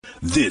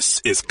This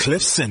is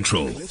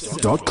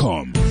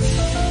CliffCentral.com.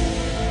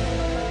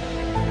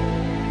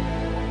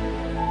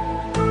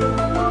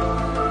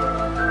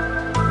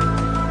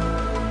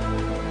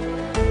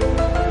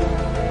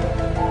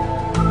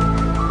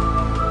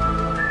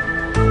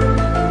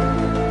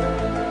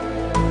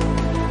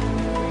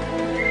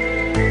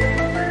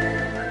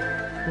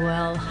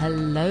 Well,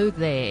 hello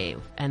there,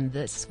 and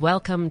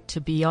welcome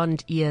to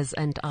Beyond Ears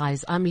and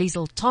Eyes. I'm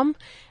Liesl Tom,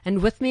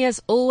 and with me as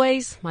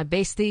always, my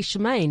bestie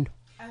Shemaine.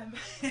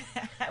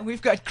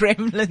 We've got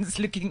gremlins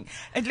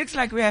it looks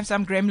like we have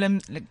some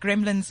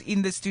gremlins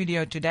in the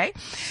studio today.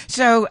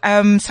 So,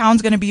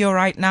 sound's going to be all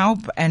right now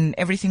and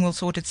everything will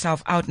sort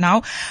itself out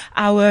now.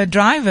 Our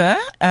driver,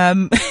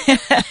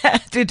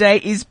 today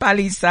is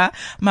Palisa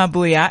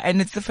Mabuya, and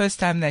it's the first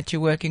time that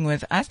you're working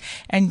with us,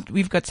 and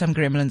we've got some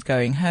gremlins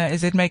going.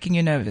 Is it making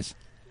you nervous?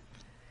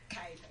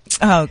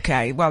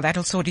 Okay. Well,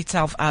 that'll sort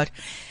itself out.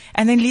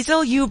 And then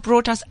Liesl, you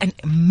brought us an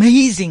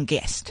amazing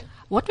guest.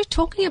 What we're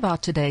talking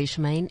about today,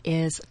 Shemaine,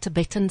 is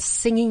Tibetan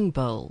singing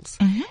bowls.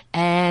 Mm-hmm.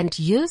 And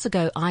years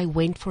ago, I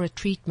went for a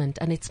treatment,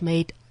 and it's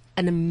made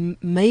an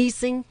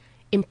amazing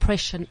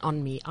impression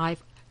on me.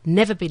 I've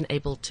never been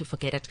able to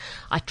forget it.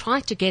 I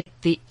tried to get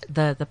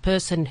the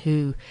person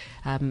who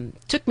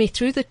took me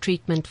through the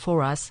treatment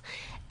for us,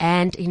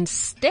 and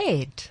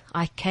instead,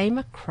 I came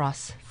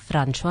across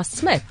Francois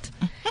Smith.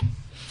 Mm-hmm.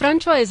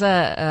 Francois is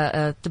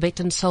a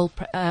Tibetan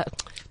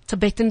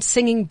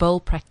singing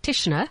bowl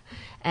practitioner.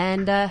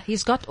 And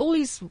he's got all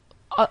his...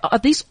 Are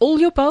these all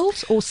your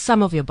bowls or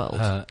some of your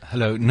bowls?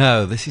 Hello.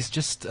 No, this is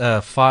just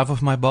 5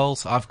 of my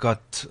bowls. I've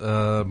got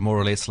more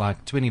or less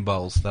like 20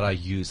 bowls that I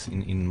use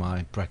in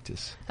my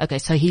practice. Okay,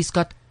 so he's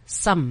got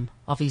some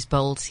of his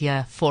bowls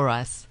here for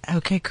us.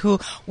 Okay,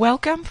 cool.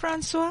 Welcome,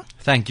 Francois.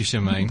 Thank you,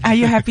 Shemaine. Are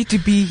you happy to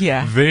be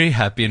here? Very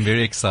happy and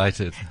very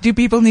excited. Do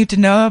people need to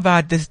know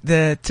about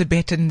the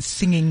Tibetan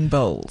singing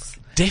bowls?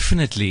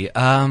 Definitely.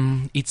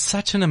 It's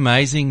such an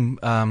amazing...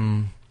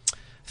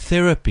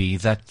 therapy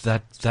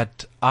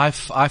that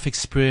I've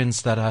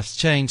experienced that has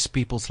changed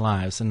people's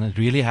lives, and it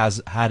really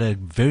has had a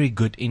very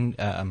good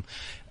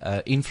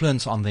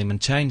influence on them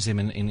and changed them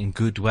in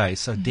good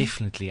ways. So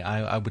definitely,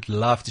 I would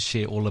love to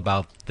share all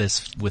about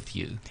this with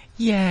you.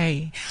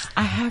 Yay!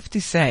 I have to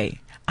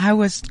say, I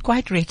was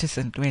quite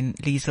reticent when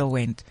Liesl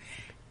went,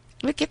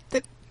 look at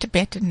the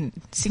Tibetan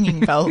singing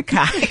bowl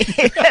guy.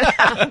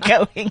 I'm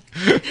going,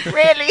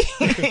 really?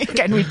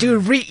 Can we do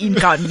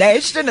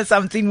reincarnation or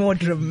something more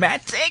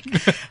dramatic?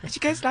 She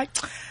goes like,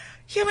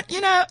 you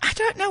know, I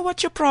don't know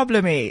what your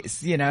problem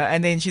is,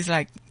 and then she's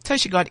like, so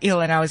she got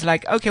ill, and I was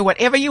like, okay,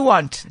 whatever you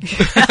want.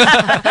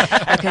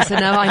 Okay, so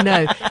now I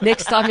know.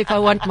 Next time if I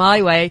want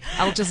my way,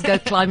 I'll just go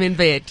climb in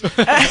bed.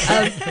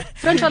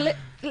 Francois,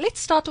 let's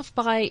start off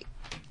by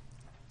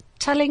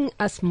telling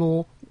us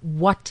more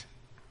what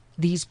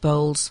these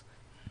bowls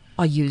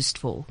are used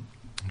for.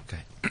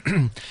 Okay.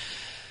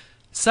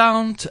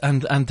 Sound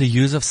and the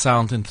use of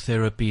sound in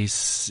therapy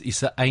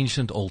is an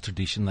ancient old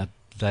tradition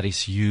that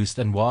is used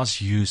and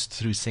was used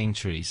through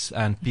centuries,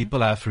 and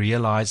people have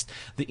realized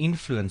the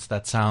influence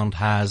that sound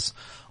has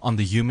on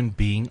the human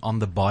being, on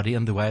the body,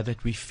 and the way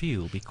that we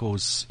feel,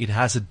 because it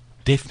has a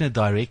definite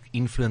direct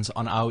influence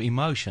on our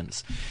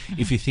emotions.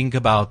 Mm-hmm. If you think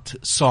about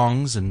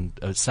songs and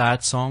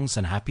sad songs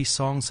and happy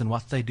songs and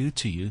what they do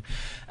to you,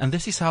 and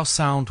this is how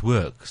sound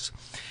works.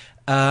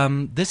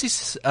 This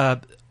is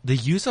the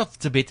use of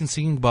Tibetan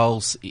singing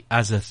bowls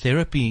as a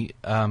therapy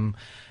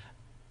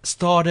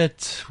started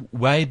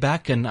way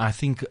back, and I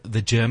think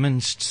the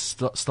Germans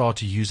started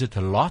to use it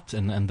a lot,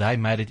 and they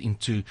made it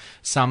into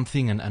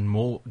something and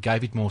more,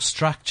 gave it more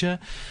structure.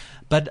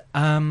 But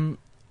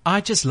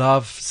I just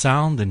love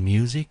sound and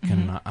music,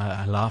 and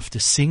I love to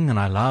sing, and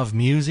I love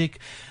music,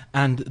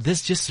 and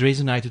this just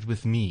resonated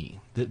with me.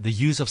 The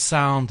use of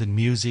sound and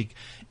music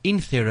in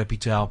therapy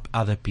to help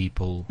other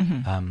people.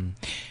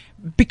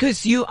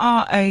 Because you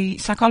are a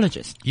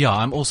psychologist. Yeah,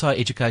 I'm also an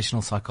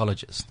educational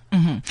psychologist.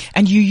 Mm-hmm.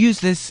 And you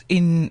use this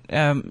in,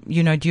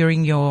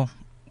 during your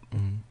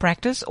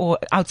practice or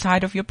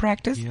outside of your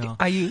practice? Yeah.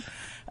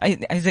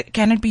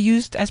 Can it be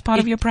used as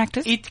part of your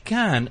practice? It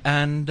can,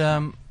 and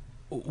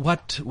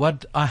what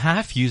I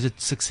have used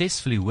it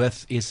successfully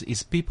with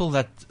is people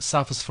that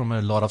suffers from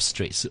a lot of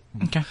stress.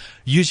 Okay.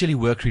 Usually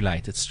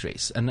work-related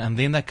stress. And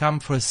then they come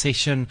for a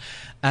session,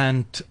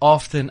 and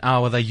after an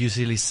hour they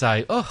usually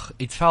say, oh,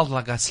 it felt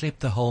like I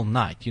slept the whole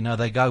night.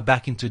 They go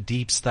back into a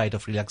deep state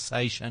of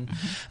relaxation,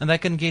 and they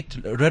can get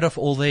rid of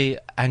all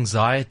their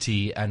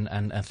anxiety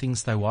and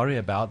things they worry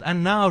about.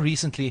 And now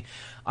recently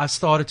I've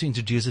started to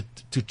introduce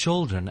it to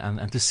children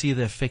and to see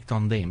the effect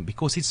on them,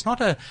 because it's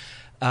not a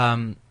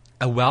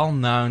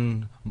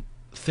well-known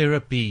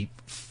therapy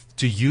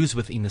to use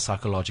within the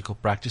psychological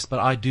practice, but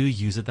I do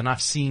use it, and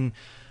I've seen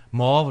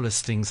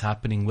marvelous things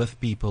happening with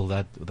people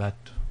that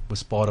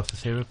was part of the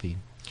therapy.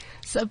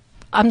 So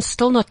I'm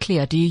still not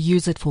clear. Do you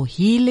use it for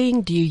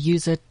healing? Do you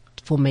use it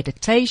for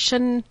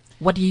meditation?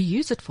 What do you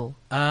use it for?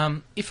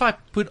 If I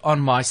put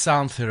on my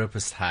sound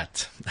therapist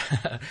hat,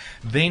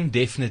 then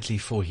definitely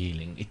for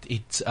healing.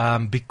 It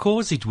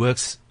because it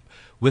works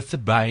with the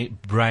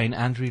brain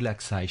and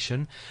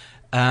relaxation.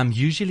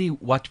 Usually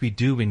what we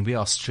do when we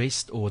are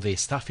stressed or there's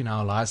stuff in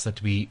our lives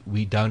that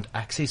we don't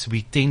access,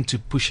 we tend to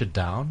push it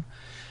down.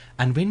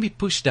 And when we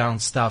push down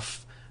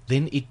stuff,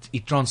 then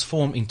it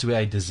transforms into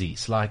a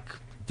disease like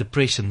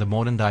depression, the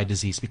modern day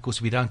disease,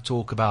 because we don't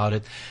talk about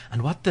it.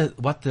 And what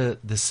the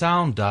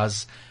sound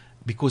does,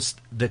 because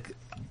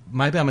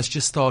maybe I must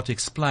just start to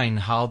explain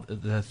how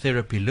the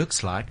therapy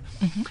looks like.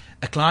 Mm-hmm.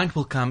 A client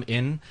will come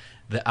in.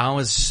 The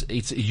hours,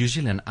 it's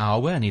usually an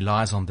hour, and he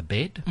lies on the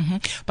bed. Mm-hmm.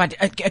 But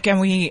can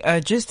we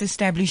just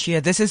establish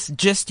here, this is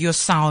just your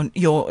sound,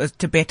 your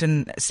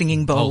Tibetan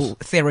singing bowl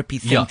therapy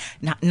thing,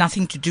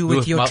 nothing to do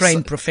with your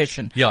trained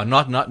profession. Yeah,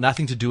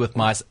 nothing to do with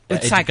my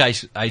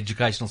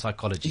educational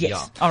psychology.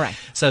 Yes, yeah. All right.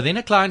 So then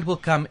a client will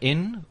come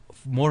in,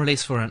 more or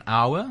less for an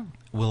hour,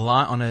 will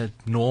lie on a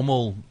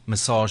normal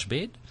massage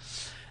bed,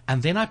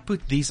 and then I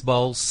put these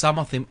bowls, some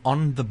of them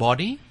on the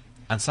body,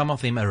 and some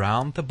of them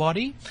around the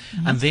body.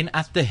 Mm-hmm. And then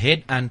at the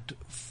head and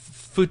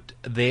foot,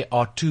 there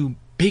are two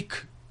big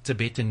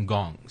Tibetan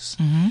gongs.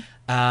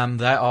 Mm-hmm.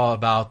 They are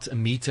about a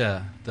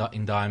meter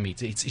in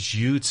diameter. It's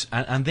huge.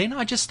 And then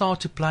I just start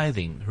to play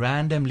them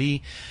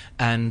randomly.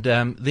 And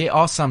there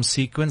are some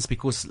sequence,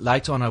 because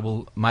later on I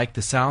will make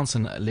the sounds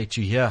and let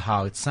you hear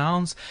how it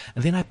sounds.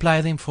 And then I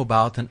play them for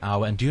about an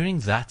hour. And during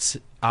that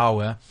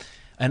hour,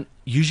 and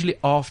usually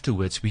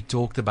afterwards, we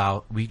talk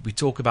about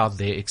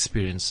their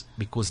experience,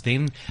 because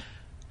then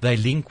they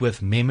link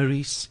with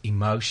memories,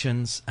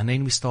 emotions, and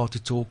then we start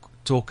to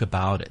talk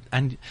about it.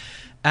 And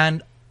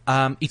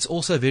it's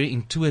also a very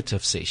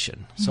intuitive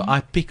session. Mm-hmm. So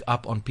I pick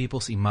up on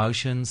people's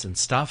emotions and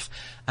stuff,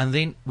 and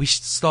then we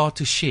start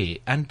to share.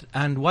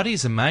 And what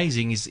is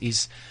amazing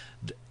is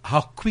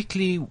how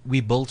quickly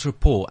we build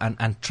rapport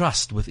and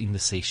trust within the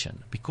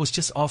session, because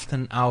just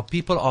often our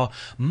people are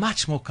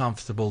much more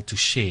comfortable to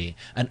share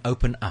and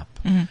open up.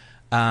 Mm-hmm.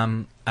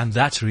 And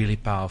that's really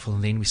powerful.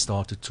 And then we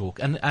start to talk.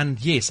 And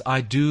yes,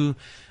 I do,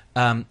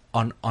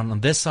 on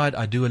this side,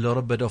 I do a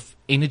little bit of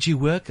energy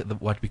work,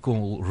 what we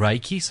call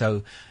Reiki.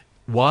 So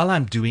while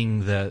I'm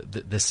doing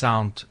the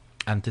sound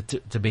and the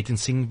Tibetan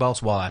singing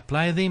bowls, while I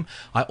play them,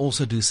 I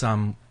also do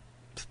some,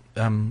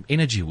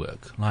 energy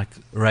work, like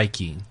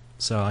Reiki.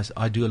 So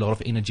I do a lot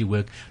of energy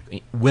work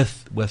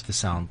with the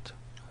sound.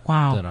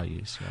 Wow. That I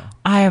use. Yeah.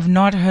 I have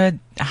not heard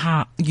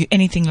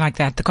anything like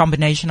that, the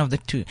combination of the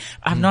two.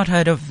 I've not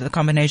heard of the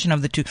combination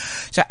of the two.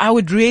 So I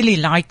would really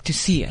like to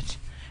see it.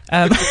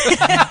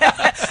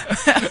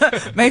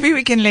 Maybe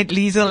we can let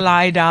Liesl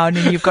lie down,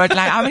 and you've got,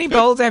 like, how many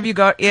bowls have you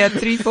got here?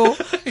 3, 4,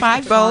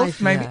 5 bowls?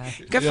 5, maybe. yeah.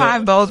 You got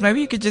 5 bowls.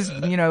 Maybe you could just,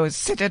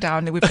 sit it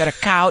down. We've got a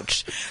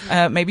couch.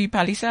 Maybe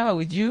Palisa,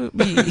 would you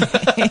be,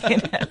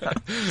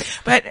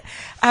 But,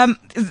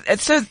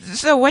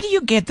 so what do you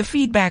get the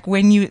feedback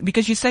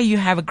because you say you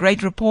have a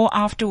great rapport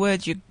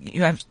afterwards, you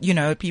have,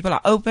 people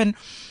are open.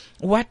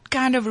 What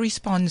kind of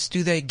response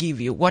do they give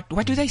you? What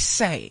do they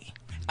say?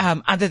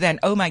 Other than,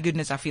 oh my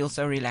goodness, I feel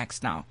so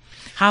relaxed now.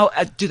 How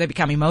do they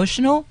become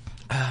emotional?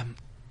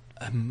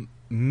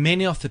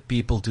 Many of the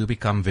people do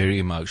become very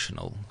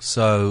emotional.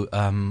 So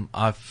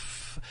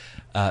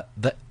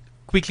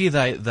quickly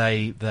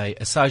they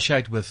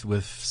associate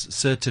with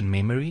certain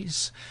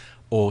memories,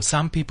 or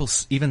some people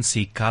even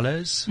see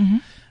colors.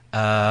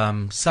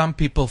 Mm-hmm. Some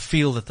people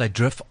feel that they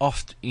drift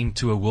off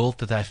into a world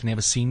that they've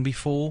never seen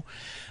before.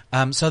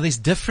 So there's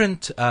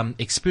different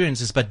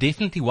experiences, but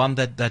definitely one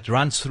that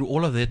runs through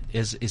all of it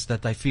is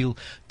that they feel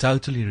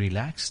totally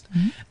relaxed.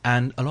 Mm-hmm.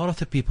 And a lot of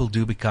the people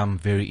do become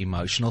very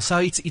emotional. So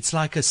it's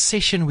like a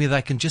session where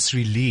they can just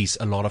release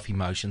a lot of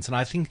emotions. And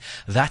I think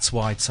that's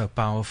why it's so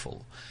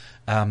powerful.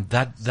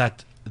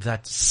 That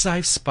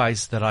safe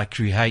space that I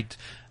create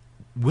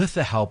with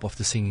the help of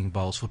the singing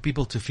bowls, for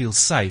people to feel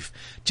safe,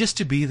 just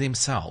to be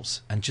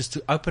themselves and just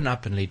to open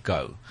up and let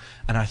go.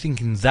 And I think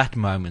in that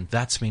moment,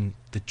 that's when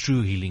the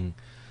true healing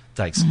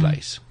takes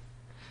place.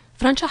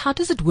 Fransha, how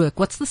does it work?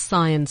 What's the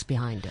science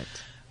behind it?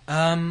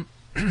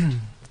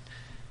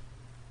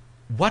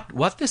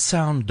 What the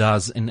sound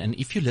does, and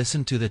if you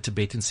listen to the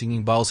Tibetan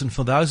singing bowls, and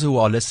for those who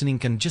are listening,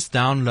 can just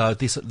download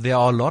this. There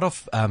are a lot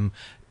of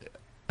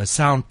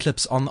sound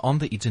clips on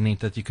the internet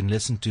that you can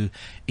listen to.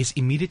 Is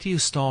immediately you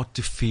start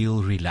to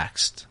feel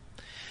relaxed.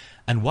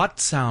 And what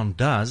sound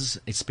does,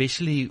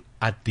 especially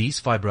at these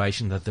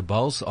vibrations that the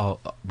bowls are,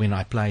 when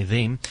I play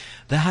them,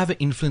 they have an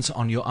influence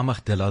on your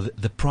amygdala,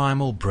 the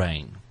primal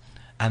brain.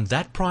 And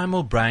that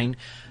primal brain,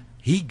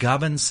 he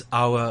governs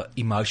our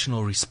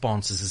emotional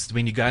responses. It's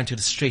when you go into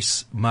the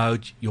stress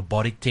mode, your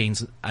body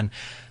tenses and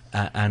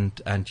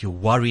you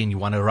worry and you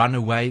want to run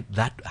away,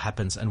 that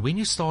happens. And when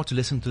you start to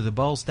listen to the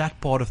bowls, that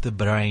part of the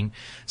brain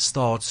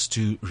starts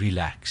to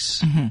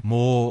relax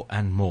more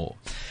and more.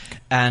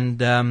 And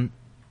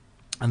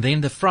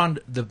then the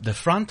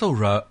frontal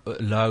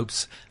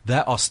lobes, they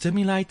are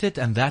stimulated,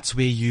 and that's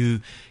where you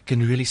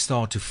can really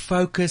start to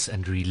focus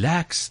and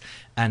relax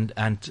and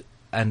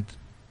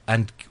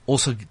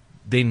also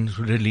then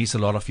release a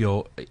lot of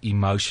your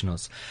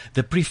emotions.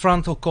 The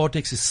prefrontal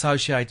cortex is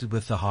associated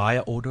with the higher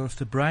order of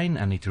the brain,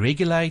 and it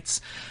regulates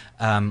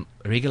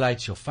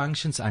your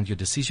functions and your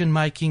decision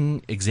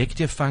making,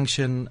 executive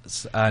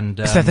functions,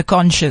 and so the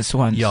conscious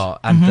ones. Yeah,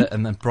 and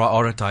and then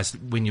prioritize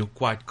when you're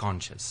quite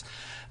conscious.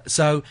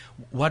 So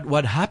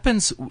what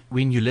happens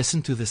when you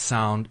listen to the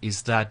sound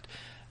is that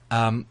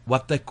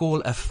what they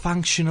call a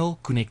functional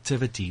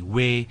connectivity,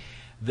 where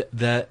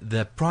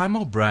the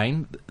primal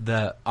brain,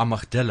 the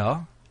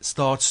amygdala,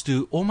 starts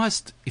to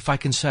almost, if I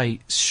can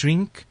say,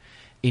 shrink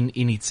in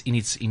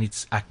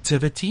its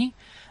activity,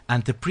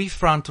 and the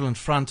prefrontal and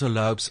frontal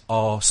lobes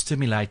are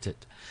stimulated,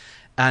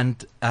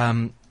 and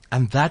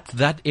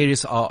that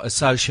areas are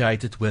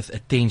associated with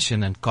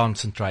attention and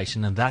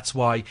concentration, and that's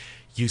why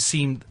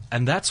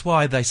that's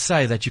why they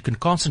say that you can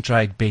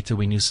concentrate better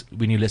when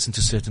you listen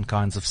to certain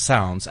kinds of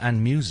sounds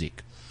and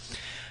music.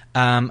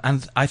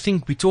 And I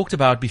think we talked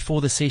about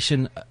before the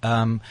session,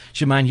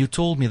 Shemaine, you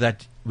told me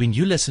that when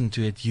you listen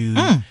to it, you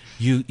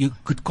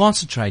could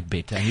concentrate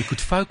better and you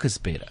could focus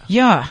better.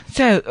 Yeah.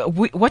 So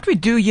what we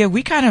do here,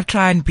 we kind of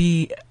try and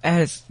be,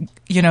 as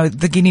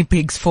the guinea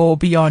pigs for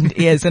Beyond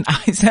Ears and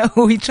Eyes.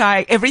 So we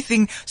try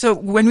everything. So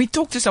when we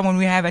talk to someone,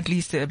 we have at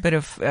least a bit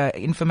of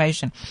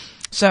information.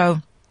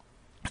 So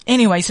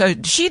anyway, so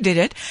she did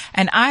it,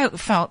 and I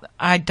felt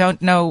I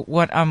don't know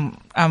what I'm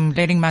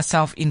letting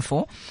myself in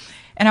for.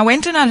 And I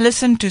went and I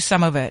listened to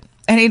some of it,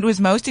 and it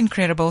was most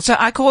incredible. So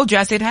I called you.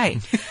 I said, hey,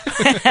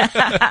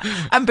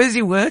 I'm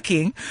busy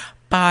working,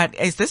 but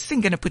is this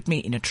thing going to put me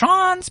in a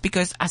trance?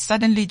 Because I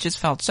suddenly just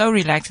felt so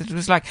relaxed. It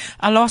was like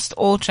I lost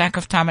all track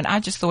of time, and I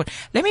just thought,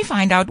 let me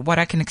find out what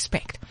I can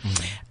expect.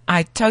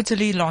 I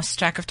totally lost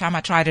track of time.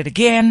 I tried it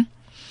again.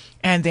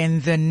 And then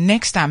the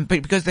next time,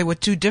 because there were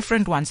two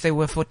different ones, they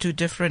were for two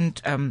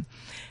different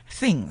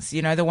things.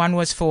 The one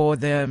was for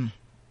the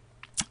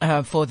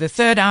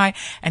third eye,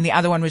 and the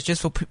other one was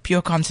just for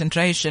pure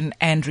concentration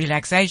and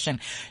relaxation.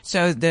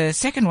 So the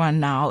second one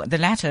now, the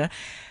latter,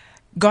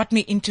 got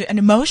me into an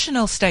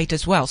emotional state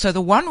as well. So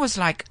the one was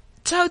like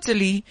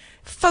totally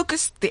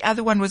focused. The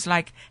other one was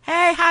like,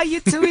 hey, how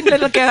you doing,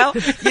 little girl?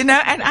 And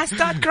I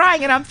start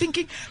crying, and I'm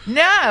thinking,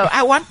 no,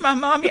 I want my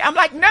mommy. I'm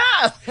like, no.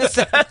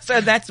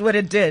 So that's what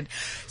it did.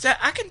 So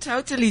I can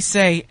totally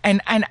say,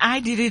 and I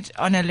did it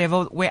on a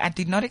level where I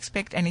did not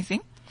expect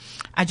anything.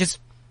 I just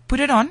put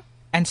it on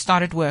and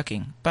started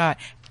working. But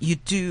you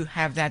do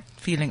have that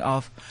feeling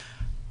of,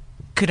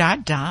 could I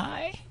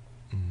die?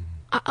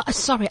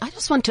 Sorry, I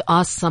just want to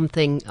ask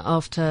something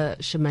after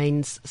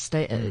Shemaine's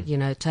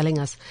telling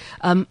us.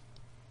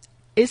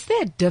 Is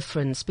there a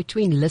difference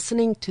between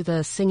listening to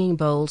the singing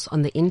bowls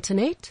on the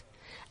internet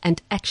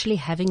and actually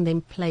having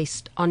them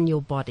placed on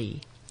your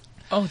body?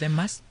 Oh, there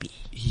must be.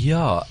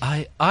 Yeah,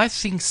 I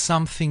think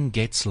something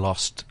gets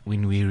lost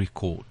when we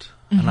record.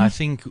 And I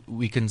think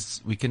we can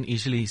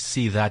easily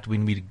see that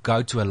when we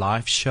go to a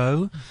live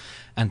show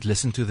and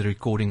listen to the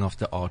recording of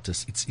the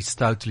artist, it's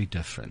totally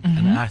different.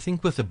 And I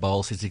think with the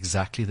bowls, it's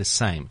exactly the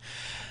same.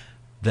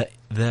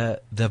 The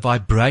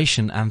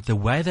vibration and the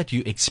way that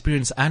you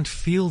experience and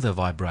feel the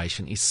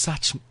vibration is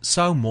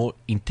so more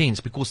intense,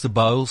 because the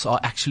bowls are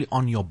actually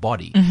on your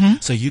body,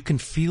 so you can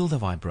feel the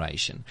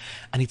vibration.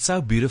 And it's so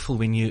beautiful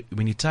when you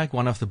take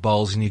one of the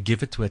bowls and you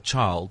give it to a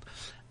child,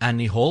 and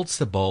he holds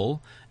the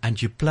bowl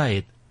and you play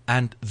it,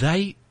 and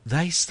they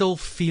still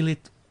feel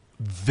it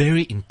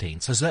very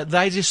intense. So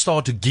they just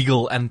start to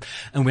giggle, and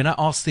when I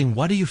ask them,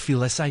 what do you feel?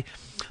 They say,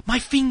 my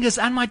fingers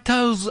and my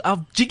toes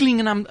are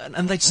jiggling, and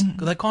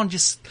they can't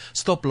just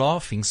stop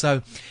laughing.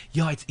 So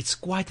yeah, it's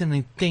quite an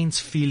intense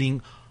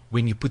feeling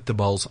when you put the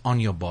bowls on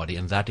your body,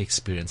 and that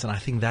experience. And I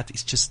think that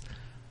is just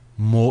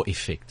more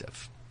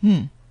effective.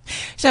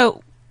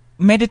 So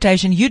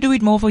meditation, you do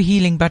it more for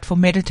healing, but for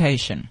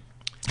meditation,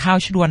 how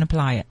should one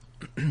apply it?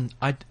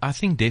 I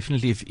think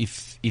definitely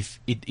if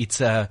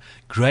it's a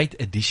great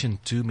addition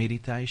to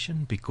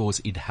meditation,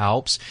 because it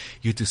helps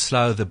you to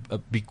slow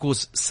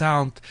because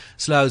sound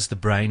slows the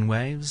brain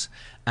waves,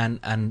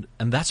 and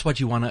that's what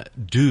you want to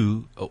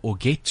do or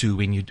get to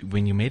when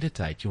you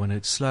meditate. You want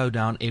to slow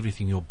down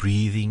everything, your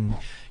breathing,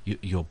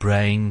 your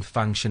brain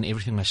function,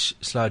 everything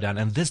must slow down,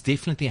 and this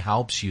definitely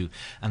helps you.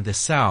 And the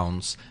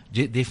sounds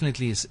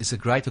definitely is a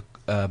great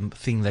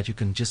thing that you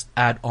can just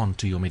add on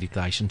to your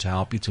meditation to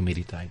help you to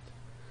meditate.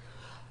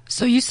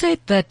 So you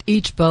said that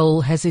each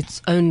bowl has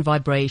its own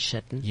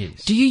vibration.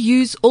 Yes. Do you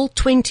use all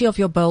 20 of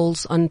your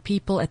bowls on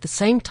people at the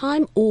same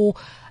time, or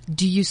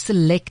do you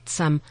select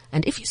some?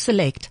 And if you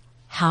select,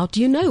 how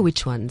do you know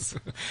which ones?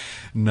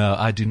 No,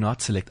 I do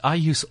not select. I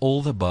use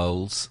all the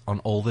bowls on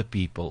all the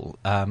people,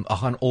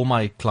 on all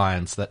my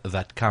clients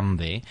that come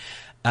there.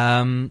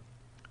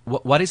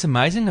 What is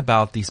amazing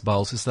about these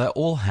bowls is they're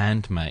all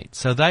handmade.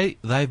 So they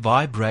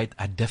vibrate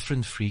at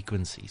different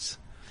frequencies.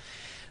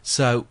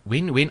 So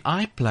when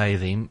I play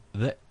them,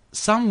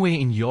 somewhere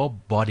in your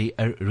body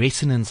a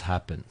resonance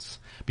happens,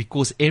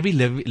 because every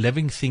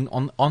living thing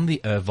on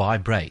the earth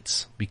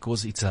vibrates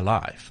because it's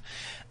alive.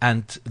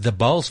 And the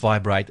bowls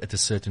vibrate at a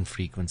certain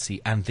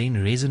frequency, and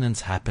then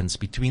resonance happens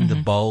between the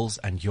bowls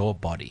and your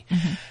body.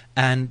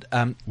 And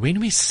when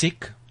we're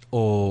sick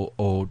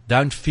or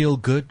don't feel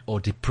good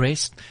or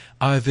depressed,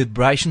 our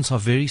vibrations are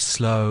very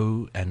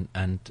slow and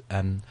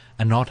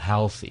not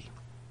healthy.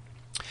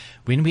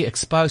 When we're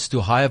exposed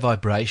to higher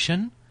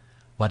vibration,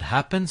 what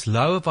happens?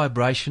 Lower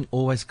vibration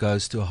always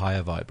goes to a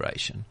higher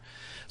vibration.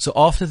 So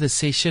after the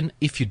session,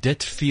 if you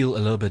did feel a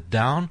little bit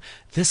down,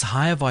 this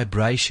higher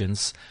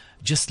vibrations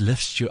just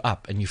lifts you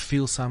up and you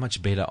feel so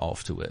much better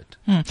afterward.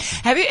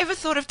 Have you ever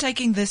thought of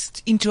taking this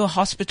into a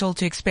hospital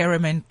to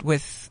experiment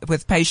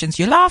with patients?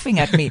 You're laughing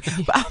at me,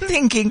 but I'm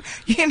thinking,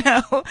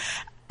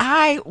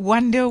 I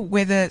wonder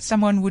whether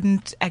someone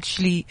wouldn't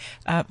actually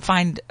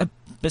find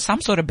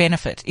some sort of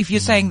benefit if you're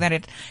saying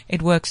that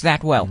it works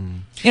that well.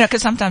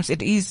 Because sometimes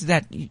it is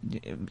that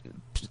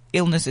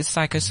illness is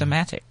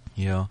psychosomatic.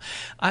 Yeah.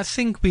 I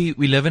think we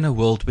live in a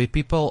world where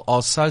people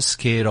are so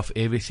scared of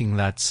everything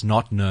that's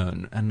not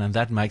known, and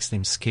that makes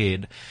them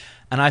scared.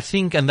 And I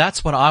think, and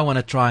that's what I want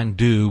to try and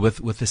do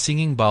with the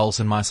singing bowls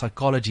and my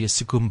psychology, is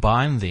to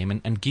combine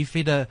them and give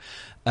it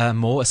a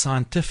more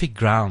scientific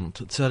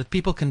ground so that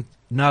people can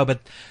know,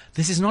 but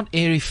this is not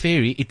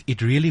airy-fairy.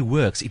 It really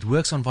works. It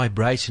works on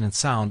vibration and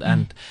sound,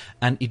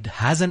 and it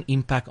has an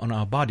impact on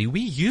our body.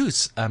 We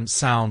use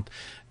sound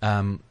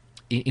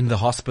in the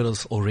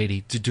hospitals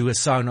already to do a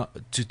sound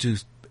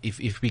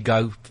if we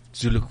go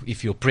to look,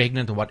 if you're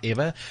pregnant or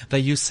whatever, they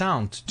use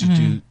sound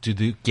to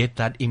get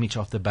that image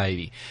of the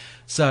baby.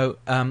 So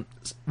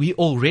we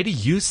already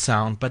use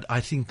sound, but I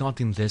think not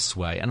in this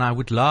way. And I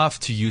would love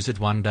to use it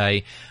one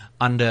day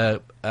under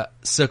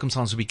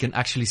circumstances we can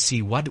actually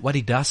see what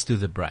it does to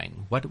the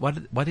brain.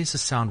 What is the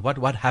sound?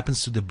 What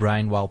happens to the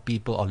brain while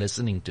people are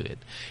listening to it?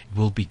 It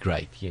will be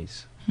great.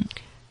 Yes.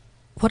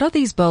 What are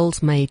these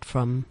bowls made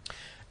from?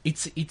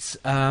 It's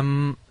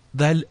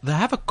they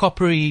have a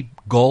coppery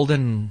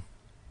golden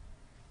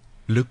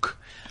look,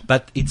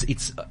 but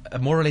it's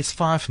more or less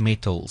 5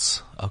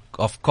 metals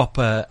of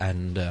copper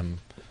and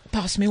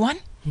pass me one.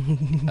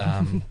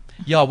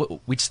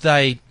 Which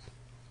they.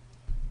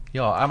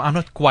 Yeah, I'm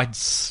not quite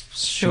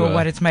sure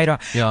what it's made of.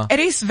 Yeah,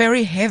 it is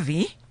very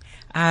heavy.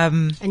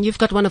 And you've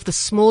got one of the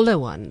smaller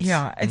ones.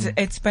 Yeah,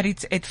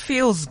 it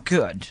feels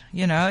good.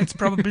 It's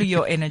probably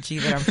your energy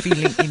that I'm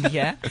feeling in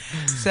here.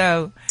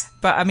 So,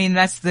 but I mean,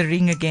 that's the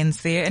ring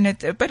against there. And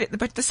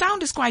but the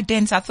sound is quite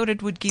dense. I thought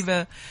it would give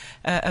a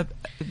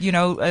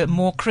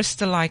more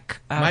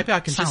crystal-like, maybe I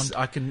can sound.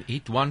 I can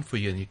hit one for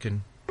you and you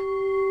can.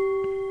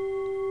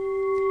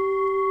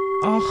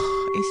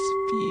 Oh, it's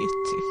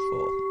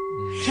beautiful.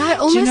 Yeah, I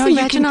almost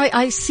imagine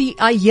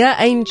I hear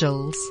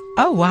angels.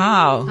 Oh,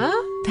 wow.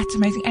 Huh? That's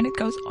amazing. And it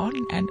goes on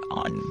and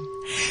on.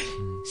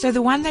 So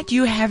the one that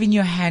you have in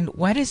your hand,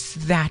 what is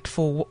that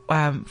for?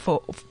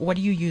 What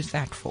do you use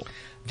that for?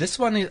 This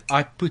one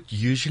I put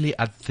usually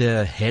at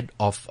the head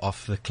of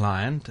the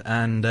client,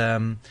 and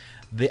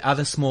the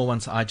other small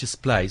ones I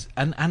just place.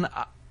 And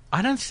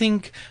I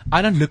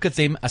don't look at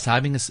them as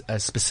having a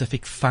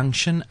specific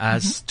function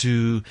as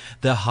to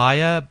the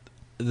higher.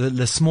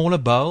 The smaller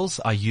bowls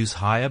I use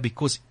higher,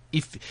 because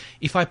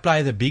if I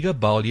play the bigger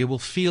bowl, you will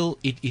feel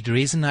it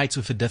resonates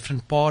with a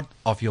different part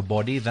of your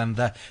body than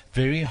the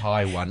very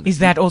high one. Is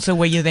that also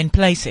where you then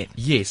place it?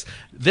 Yes.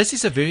 This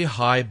is a very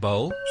high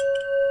bowl.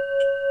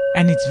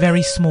 And it's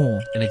very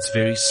small.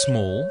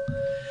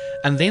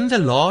 And then the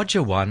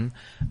larger one,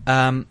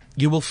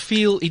 you will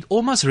feel it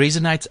almost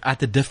resonates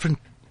at a different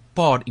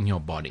part in your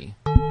body.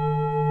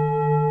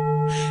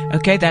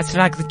 Okay, that's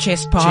like the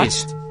chest part.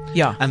 Chest.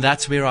 Yeah. And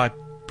that's where I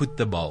put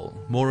the bowl,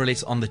 more or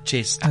less on the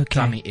chest,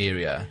 tummy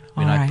area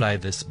when I play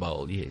this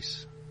bowl.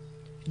 Yes.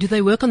 Do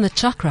they work on the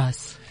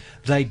chakras?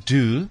 They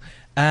do,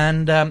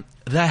 and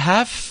they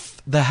have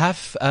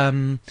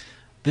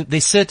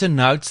there's certain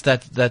notes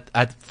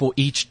that for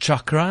each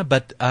chakra,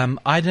 but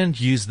I don't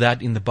use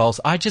that in the bowls.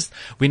 I just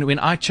when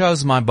I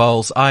chose my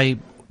bowls,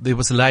 there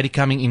was a lady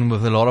coming in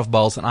with a lot of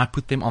bowls, and I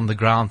put them on the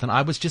ground, and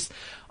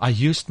I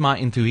used my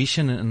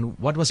intuition and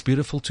what was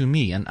beautiful to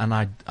me, and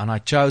I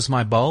chose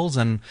my bowls,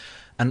 and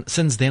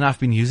since then I've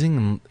been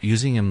using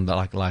them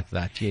like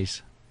that.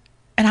 Yes.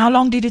 And how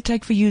long did it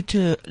take for you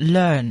to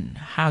learn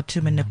how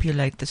to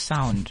manipulate the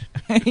sound,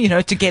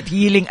 to get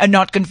healing and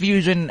not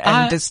confusion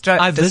and distress?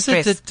 I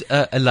visited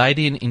a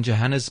lady in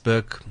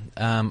Johannesburg.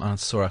 I'm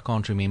sorry, I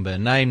can't remember her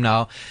name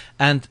now.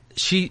 And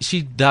she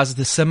does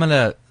the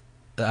similar,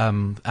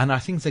 and I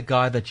think the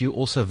guy that you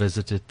also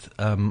visited,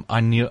 I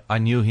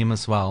knew him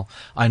as well.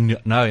 I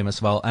know him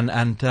as well.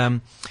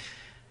 And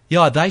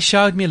they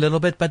showed me a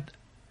little bit, but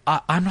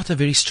I'm not a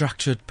very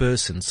structured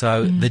person.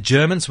 So the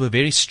Germans were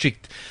very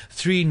strict.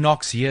 3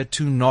 knocks here,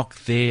 2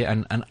 knocks there,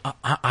 and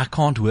I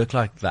can't work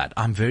like that.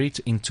 I'm very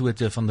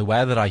intuitive on the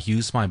way that I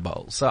use my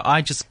bowls. So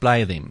I just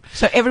play them.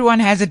 So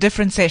everyone has a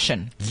different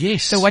session?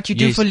 Yes. So what you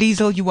do for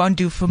Liesl, you won't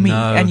do for me,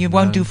 and you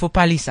won't do for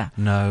Palisa?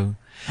 No.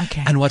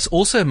 Okay. And what's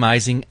also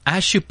amazing,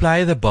 as you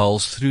play the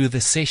bowls through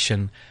the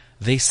session,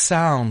 their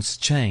sounds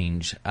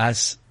change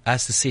as the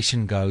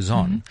session goes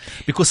on.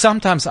 Because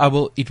sometimes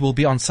it will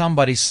be on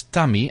somebody's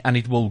tummy and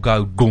it will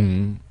go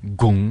gung,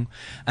 gung.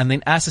 And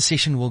then as the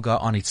session will go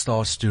on, it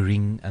starts to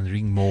ring and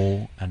ring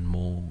more and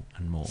more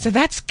and more. So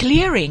that's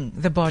clearing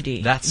the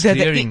body. That's the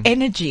clearing.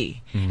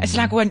 energy. It's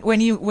like when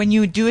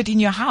you do it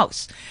in your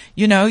house,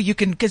 you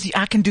can, cause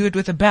I can do it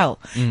with a bell,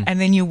 and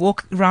then you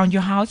walk around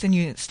your house and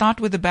you start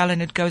with the bell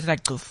and it goes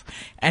like goof,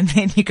 and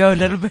then you go a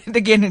little bit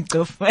again and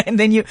goof, and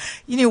then you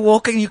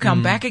walk and you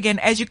come back again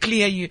as you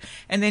clear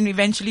and then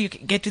eventually you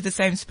get to the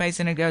same space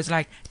and it goes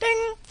like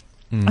ding.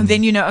 And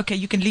then okay,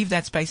 you can leave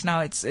that space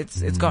now.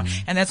 It's gone,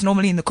 and that's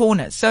normally in the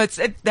corners. So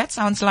that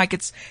sounds like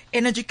it's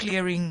energy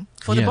clearing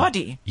for the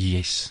body.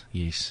 Yes.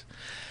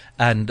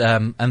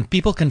 And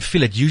people can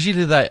feel it.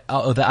 Usually, the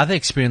other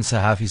experience I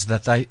have is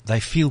that they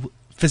feel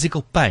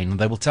physical pain.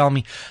 They will tell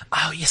me,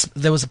 "Oh yes,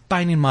 there was a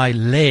pain in my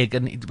leg,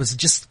 and it was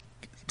just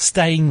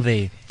staying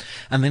there."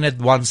 And then at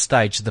one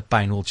stage, the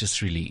pain will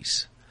just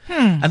release.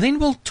 And then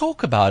we'll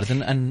talk about it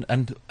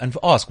and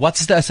ask,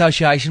 what's the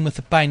association with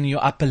the pain in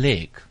your upper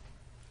leg?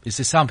 Is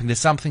there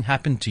something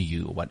happened to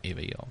you or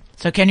whatever?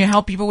 So can you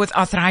help people with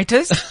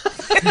arthritis?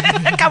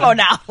 Come on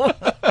now.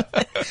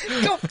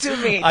 Talk to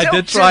me. I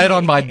did try it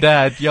on my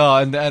dad,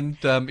 and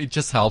it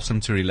just helps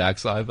him to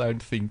relax. I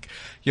don't think,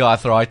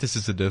 arthritis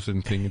is a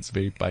different thing. It's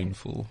very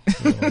painful.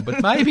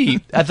 But maybe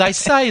they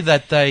say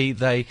that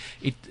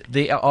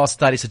there are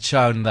studies that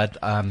shown that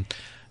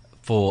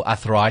for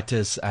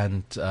arthritis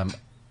and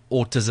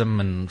autism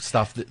and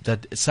stuff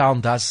that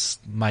sound does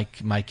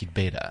make it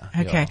better.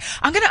 Okay.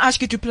 I'm going to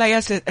ask you to play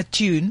us a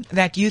tune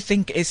that you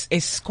think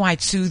is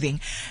quite soothing.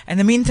 In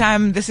the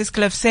meantime, this is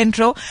Cliff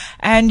Central,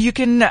 and you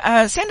can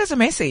send us a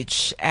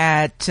message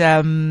at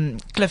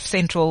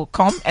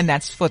cliffcentral.com, and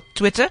that's for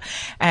Twitter,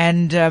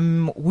 and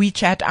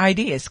WeChat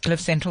ID is Cliff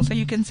Central, so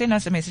you can send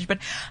us a message. But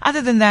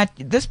other than that,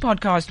 this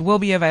podcast will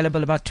be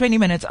available about 20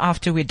 minutes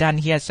after we're done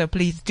here, so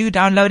please do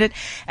download it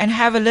and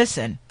have a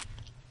listen.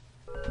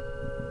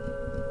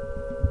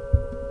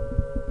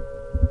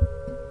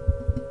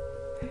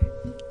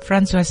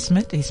 Francois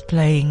Smith is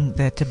playing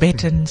the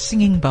Tibetan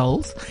singing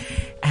bowls,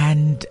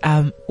 and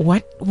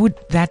what would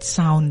that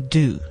sound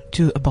do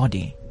to a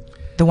body?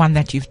 The one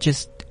that you've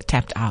just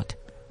tapped out.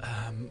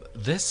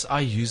 This I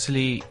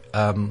usually,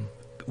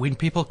 when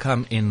people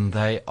come in,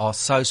 they are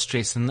so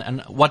stressed,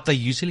 and what they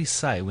usually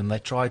say when they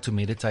try to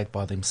meditate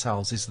by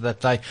themselves is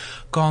that they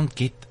can't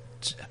get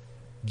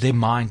their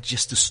mind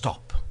just to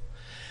stop.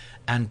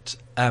 And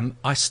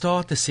I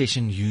start the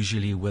session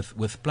usually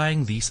with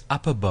playing these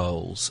upper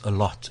bowls a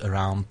lot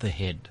around the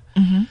head.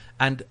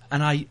 And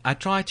I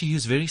try to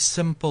use very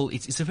simple,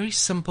 it's a very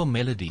simple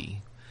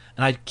melody.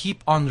 And I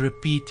keep on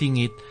repeating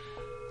it.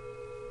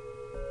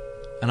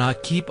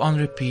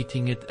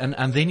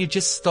 And then you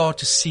just start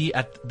to see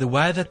at the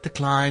way that the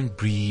client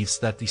breathes,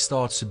 that he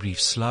starts to breathe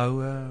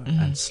slower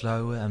and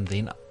slower, and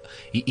then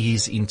he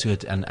ease into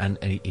it and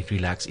it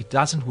relaxes. It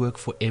doesn't work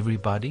for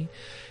everybody.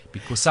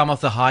 Because some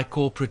of the high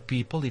corporate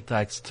people, it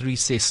takes 3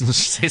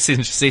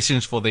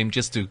 sessions for them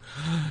just to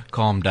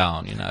calm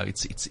down.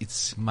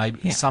 It's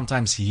maybe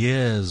sometimes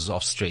years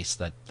of stress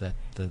that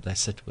they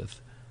sit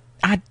with.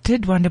 I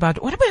did wonder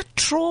what about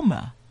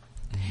trauma?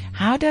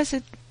 How does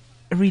it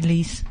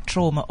release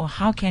trauma, or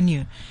how can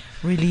you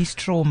release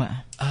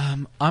trauma?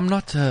 I'm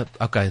not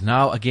okay.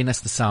 Now again,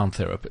 as the sound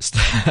therapist,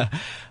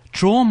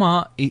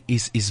 trauma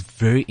is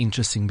very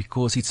interesting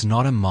because it's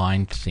not a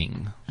mind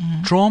thing.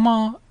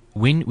 Trauma.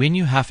 When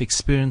you have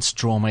experienced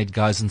trauma, it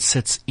goes and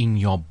sits in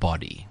your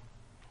body.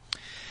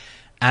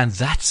 And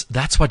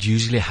that's what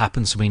usually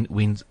happens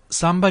when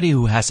somebody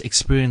who has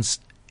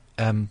experienced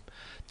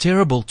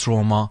terrible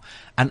trauma,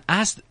 and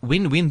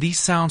when these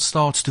sounds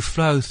starts to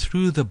flow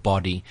through the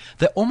body,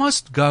 they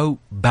almost go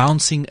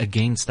bouncing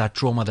against that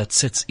trauma that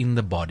sits in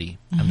the body,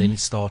 and then it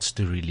starts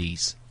to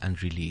release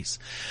and release.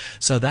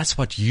 So that's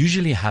what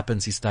usually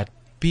happens, is that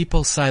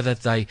people say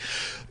that they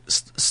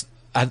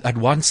at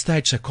one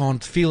stage they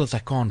can't feel that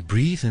they can't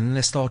breathe, and then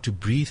they start to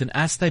breathe, and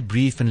as they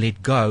breathe and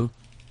let go,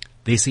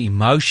 there's an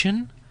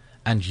emotion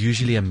and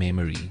usually a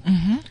memory.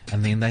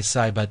 And then they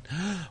say, but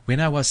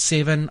when I was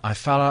 7, I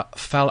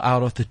fell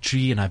out of the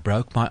tree and I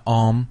broke my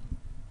arm,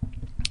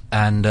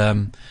 and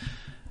then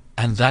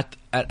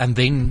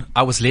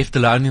I was left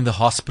alone in the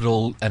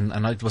hospital,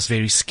 and it was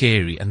very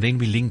scary. And then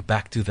we link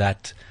back to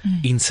that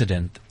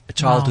incident, a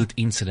childhood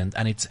incident,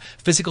 and it's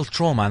physical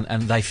trauma,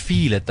 and they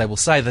feel it. They will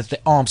say that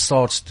the arm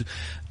starts to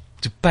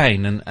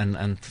pain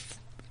and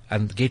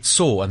get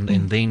sore,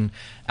 and then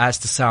as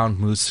the sound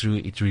moves through,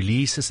 it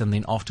releases, and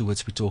then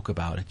afterwards we talk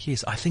about it.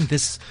 Yes, I think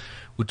this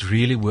would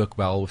really work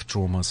well with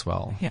trauma as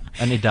well. Yeah.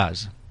 And it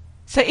does.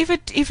 So if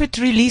it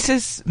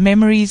releases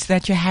memories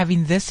that you have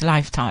in this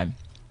lifetime,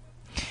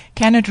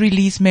 can it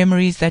release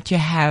memories that you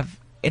have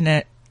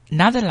in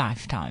another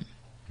lifetime?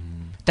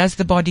 Does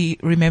the body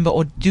remember,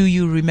 or do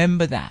you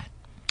remember that?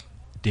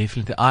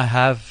 Definitely. I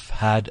have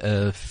had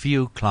a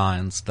few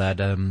clients that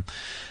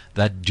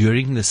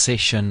during the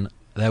session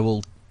they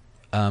will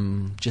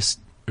just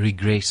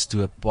regress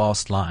to a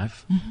past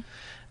life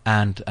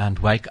and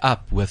wake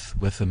up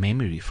with a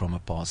memory from a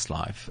past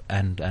life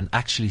and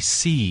actually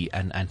see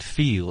and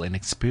feel and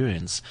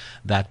experience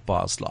that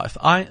past life.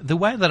 The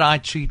way that I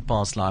treat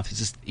past life is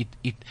just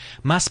it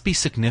must be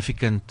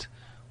significant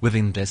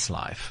within this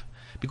life.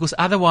 Because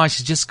otherwise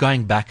it's just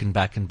going back and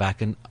back and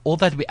back, and all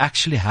that we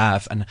actually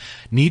have and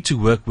need to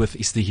work with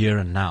is the here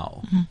and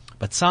now.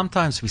 But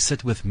sometimes we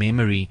sit with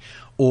memory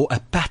or a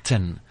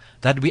pattern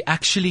that we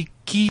actually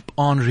keep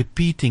on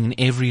repeating in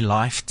every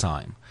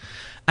lifetime.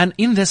 And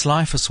in this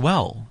life as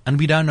well, and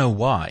we don't know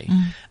why.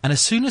 And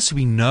as soon as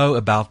we know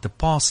about the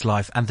past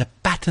life and the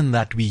pattern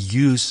that we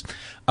use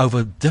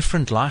over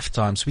different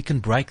lifetimes, we can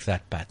break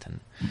that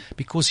pattern.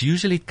 Because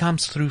usually it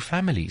comes through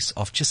families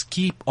of just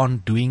keep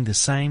on doing the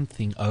same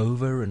thing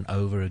over and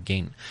over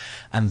again.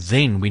 And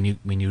then when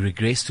you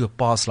regress to a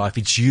past life,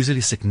 it's usually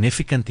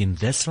significant in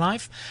this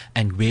life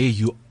and where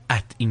you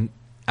at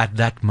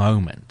that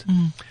moment.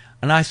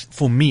 And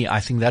for me,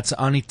 I think that's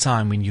the only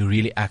time when you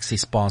really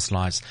access past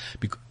lives,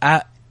 because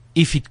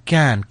if it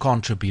can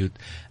contribute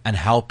and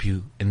help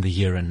you in the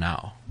here and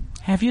now.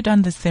 Have you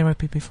done this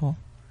therapy before?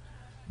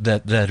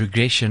 The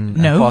regression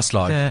No, past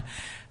life.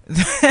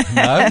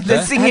 No,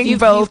 the singing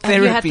bowl therapy.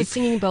 Have you had the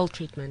singing bowl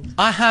treatment?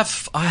 I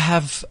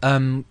have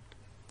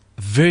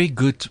very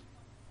good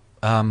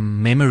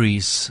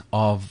memories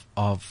of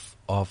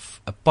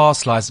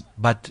past lives,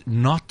 but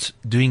not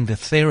doing the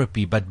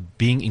therapy, but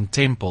being in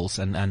temples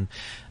and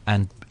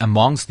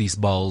amongst these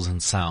bowls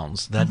and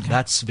sounds.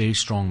 That's very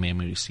strong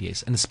memories,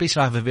 yes. And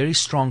especially I have a very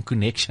strong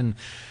connection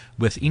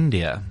with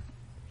India.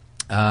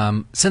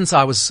 Since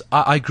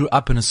I grew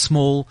up in a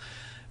small,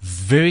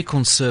 very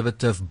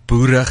conservative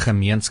Boere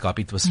gemeenskap.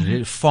 It was a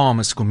really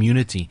farmers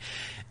community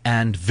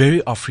and very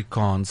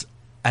Afrikaans.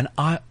 And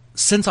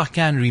since I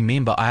can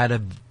remember, I had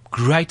a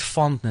great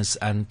fondness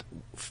and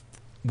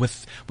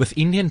with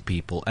Indian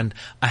people, and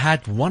I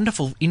had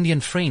wonderful Indian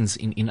friends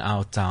in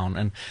our town,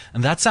 and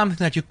that's something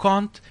that you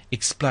can't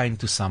explain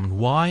to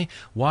someone.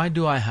 Why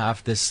do I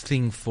have this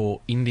thing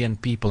for Indian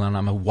people, and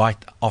I'm a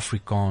white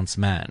Afrikaans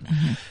man?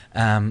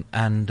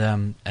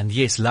 And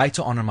yes,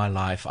 later on in my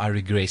life, I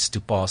regressed to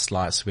past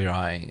lives where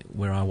I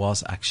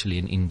was actually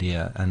in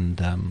India,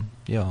 and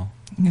yeah.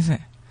 Is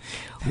it?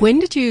 When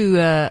did you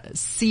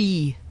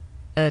see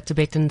a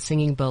Tibetan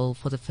singing bowl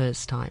for the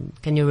first time?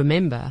 Can you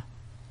remember?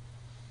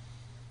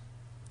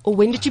 Or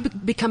when did you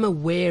become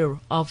aware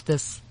of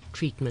this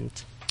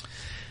treatment?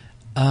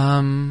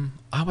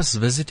 I was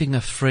visiting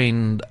a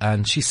friend,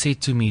 and she said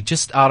to me,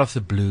 just out of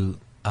the blue,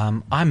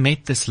 I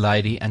met this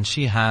lady, and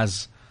she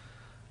has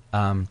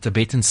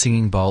Tibetan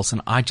singing bowls,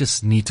 and I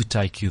just need to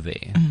take you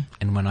there.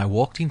 And when I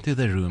walked into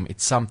the room,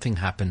 something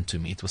happened to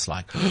me. It was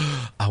like,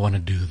 I want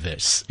to do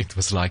this. It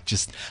was like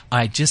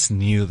I just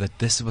knew that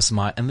this was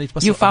and it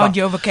was. You found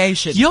your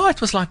vocation. Yeah,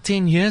 it was like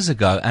 10 years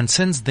ago, and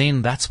since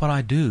then, that's what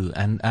I do.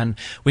 And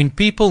when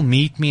people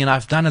meet me, and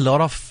I've done a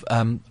lot of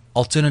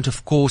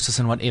alternative courses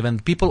and whatever,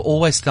 and people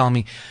always tell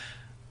me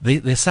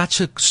there's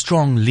such a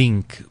strong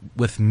link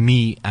with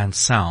me and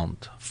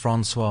sound.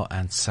 Francois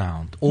and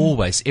sound.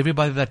 Always,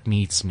 everybody that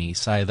meets me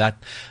say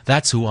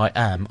that's who I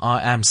am.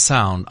 I am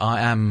sound.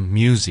 I am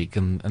music,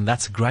 and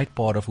that's a great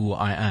part of who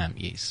I am.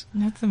 Yes,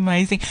 that's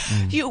amazing.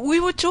 We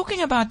were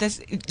talking about this.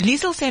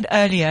 Liesl said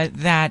earlier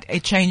that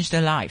it changed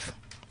her life.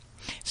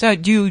 So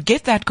do you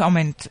get that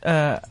comment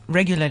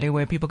regularly,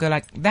 where people go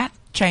like, "That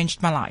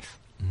changed my life"?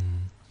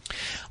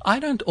 I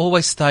don't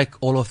always take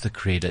all of the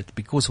credit,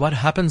 because what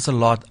happens a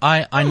lot.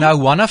 I know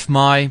one of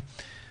my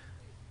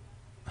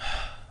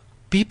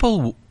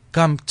people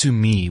come to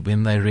me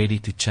when they're ready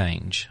to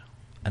change,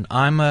 and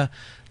I'm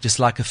just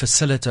like a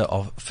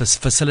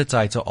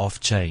facilitator of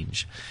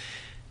change,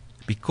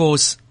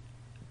 because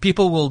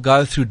people will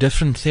go through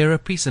different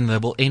therapies and they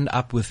will end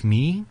up with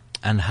me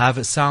and have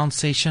a sound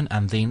session,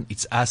 and then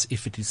it's as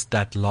if it is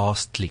that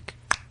last click,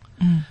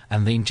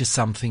 and then just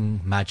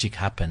something magic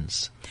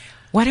happens.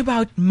 What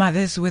about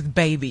mothers with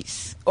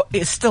babies?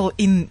 Still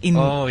in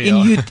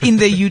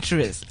the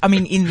uterus. I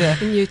mean, in the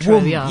utero,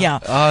 womb. yeah.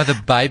 Oh, the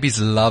babies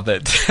love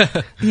it.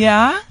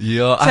 Yeah?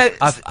 Yeah.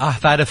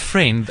 I've had a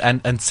friend,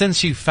 and since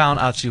she found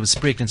out she was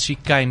pregnant, she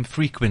came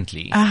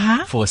frequently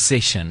for a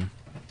session.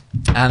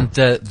 And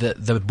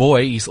the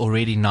boy is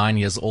already 9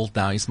 years old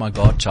now. He's my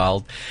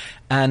godchild.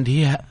 And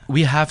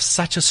we have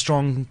such a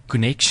strong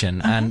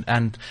connection.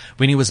 And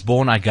when he was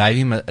born, I gave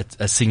him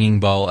a singing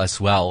bowl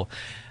as well.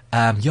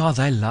 Yeah,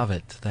 they love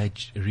it. They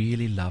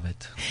really love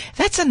it.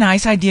 That's a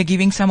nice idea,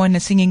 giving someone a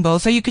singing bowl.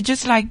 So you could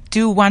just like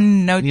do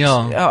one note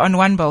on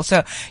one bowl.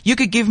 So you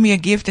could give me a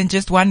gift and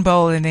just one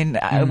bowl, and then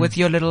with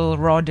your little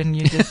rod, and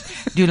you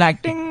just do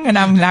like ding, and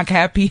I'm like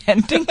happy,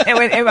 and ding,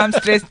 whenever I'm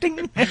stressed,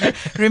 ding,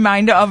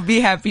 reminder of be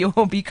happy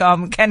or be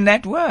calm. Can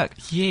that work?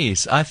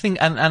 Yes, I think,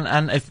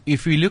 and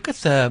if we look at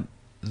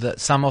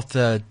some of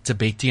the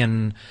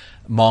Tibetan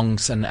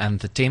monks and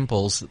the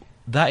temples,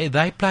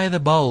 They play the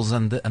bowls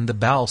and the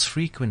bells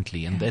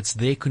frequently, and that's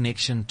their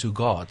connection to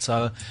God.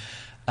 So,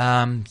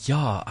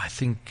 I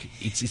think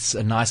it's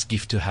a nice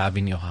gift to have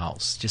in your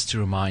house, just to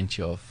remind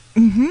you of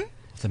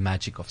the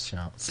magic of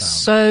sound.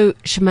 So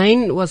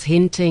Shemaine was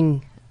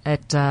hinting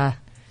at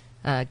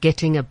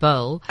getting a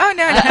bowl. Oh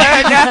no.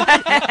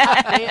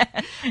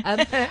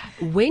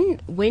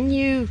 When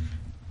you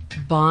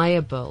buy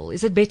a bowl,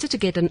 is it better to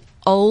get an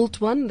old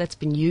one that's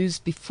been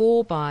used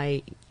before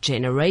by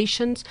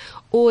generations,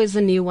 or is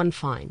a new one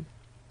fine?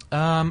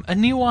 A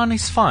new one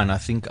is fine. I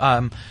think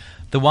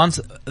the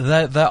ones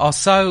that are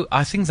so.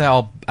 I think they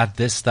are at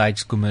this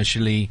stage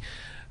commercially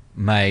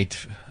made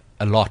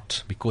a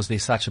lot because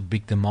there's such a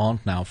big demand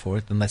now for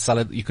it, and they sell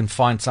it. You can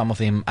find some of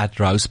them at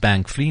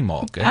Rosebank Flea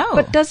Market. Oh.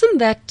 But doesn't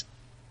that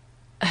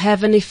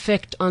have an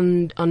effect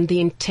on the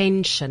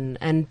intention,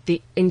 and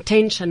the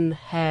intention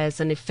has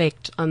an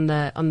effect on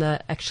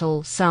the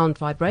actual sound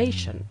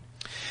vibration?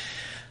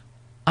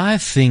 I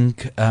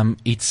think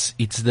it's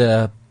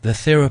the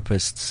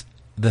therapist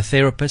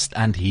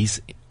and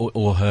his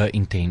or her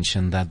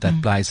intention that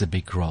plays a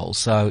big role.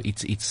 So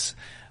it's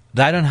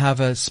they don't have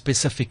a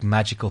specific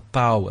magical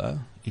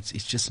power.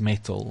 It's just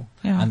metal,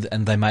 and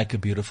they make a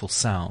beautiful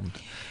sound,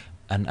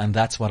 and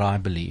that's what I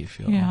believe.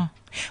 Yeah.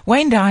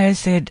 Wayne Dyer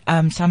said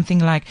something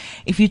like,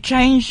 if you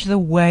change the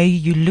way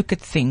you look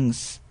at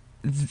things,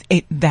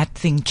 that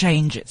thing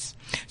changes.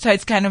 So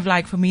it's kind of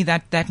like, for me,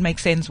 that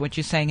makes sense what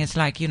you're saying. It's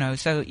like,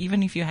 so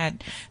even if you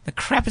had the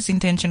crappiest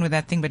intention with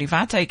that thing, but if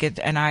I take it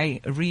and I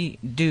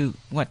redo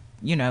what,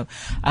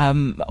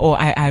 or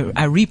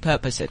I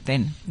repurpose it,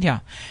 then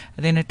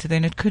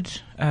it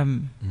could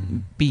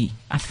be,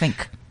 I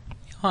think.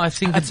 I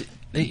think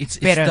it's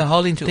better the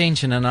whole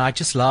intention, and I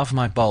just love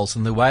my bowls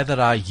and the way that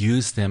I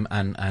use them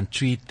and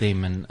treat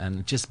them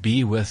and just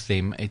be with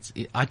them.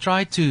 I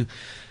try to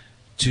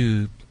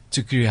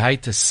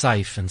create a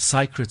safe and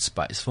sacred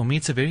space. For me,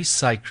 it's a very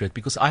sacred,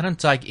 because I don't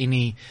take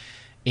I'm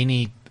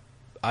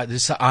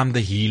the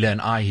healer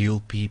and I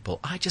heal people.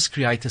 I just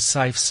create a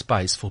safe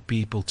space for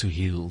people to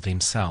heal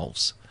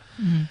themselves.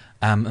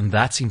 And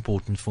that's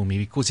important for me,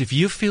 because if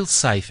you feel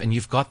safe and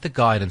you've got the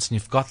guidance and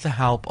you've got the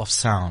help of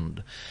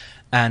sound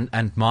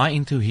and my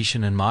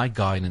intuition and my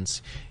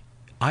guidance,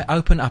 I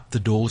open up the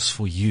doors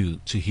for you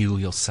to heal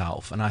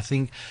yourself. And I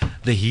think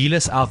the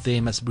healers out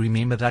there must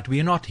remember that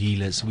we're not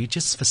healers. We're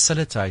just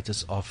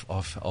facilitators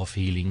of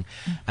healing.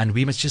 And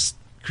we must just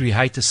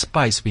create a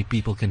space where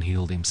people can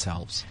heal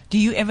themselves. Do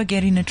you ever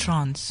get in a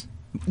trance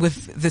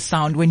with the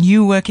sound when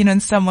you're working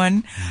on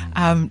someone?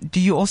 Do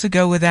you also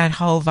go with that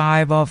whole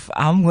vibe of,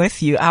 I'm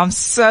with you, I'm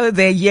so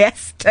there,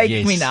 yes,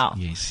 take me now?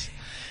 Yes.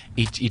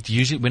 It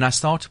usually, when I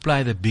start to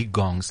play the big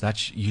gongs,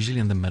 that's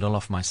usually in the middle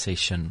of my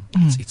session.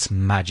 It's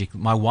magic.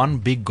 My one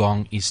big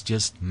gong is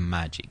just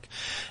magic.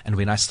 And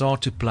when I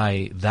start to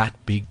play that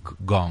big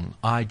gong,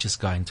 I just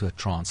go into a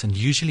trance. And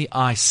usually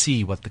I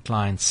see what the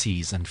client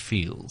sees and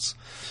feels.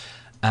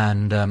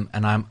 And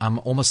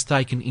I'm almost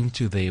taken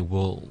into their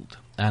world.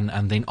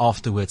 And then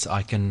afterwards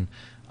I can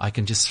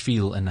just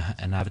feel and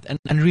have it.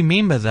 And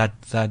remember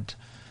that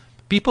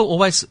people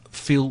always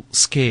feel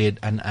scared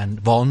and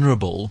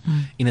vulnerable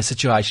in a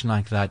situation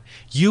like that.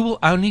 You will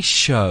only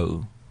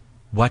show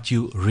what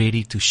you're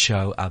ready to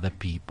show other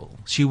people.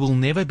 So you will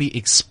never be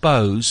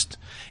exposed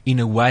in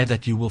a way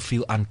that you will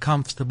feel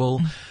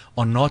uncomfortable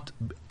or not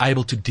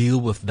able to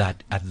deal with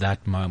that at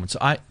that moment.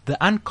 So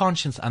the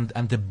unconscious and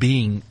the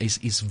being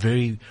is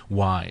very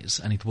wise,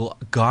 and it will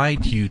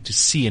guide you to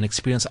see and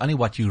experience only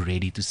what you're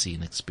ready to see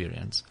and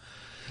experience.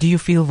 Do you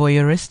feel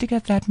voyeuristic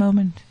at that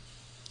moment?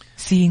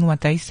 Seeing what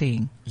they're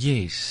seeing?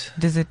 Yes.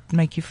 Does it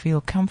make you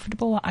feel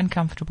comfortable or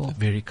uncomfortable?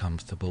 Very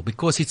comfortable,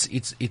 because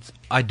it's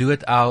I do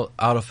it out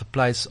of a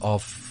place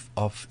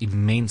of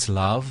immense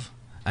love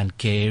and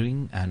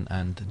caring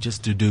and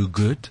just to do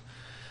good.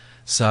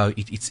 So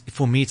it's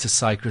for me, it's a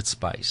sacred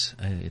space.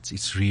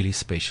 It's really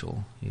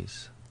special.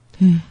 Yes.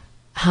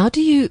 How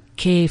do you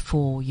care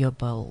for your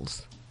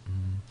bowls?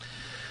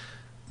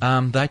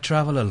 They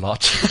travel a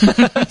lot,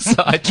 so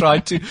I try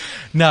to.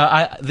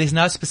 No, there's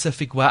no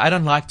specific way. I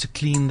don't like to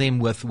clean them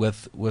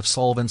with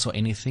solvents or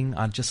anything.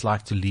 I just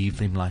like to leave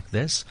them like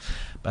this.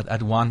 But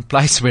at one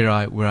place where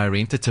I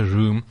rented a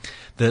room,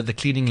 the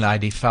cleaning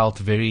lady felt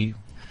very.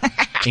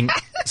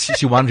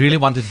 She really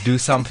wanted to do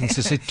something,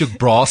 so she took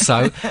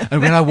Brasso.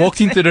 And when I walked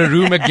into the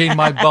room again,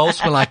 my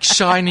bowls were like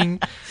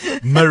shining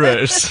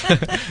mirrors.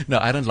 No,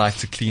 I don't like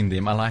to clean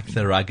them. I like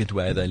the rugged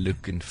way they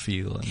look and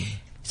feel.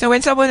 So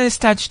when someone has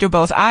touched your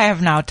bowls, I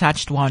have now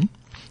touched one.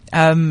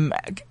 Are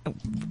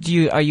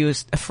you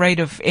afraid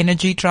of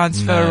energy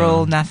transfer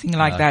or nothing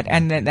like that?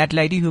 And that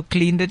lady who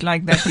cleaned it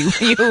like that,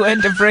 you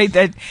weren't afraid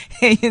that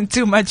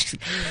too much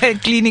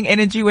cleaning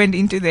energy went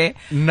into there?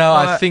 No,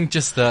 I think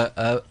just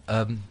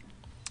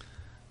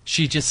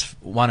she just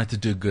wanted to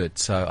do good,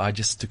 so I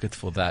just took it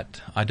for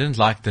that. I didn't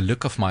like the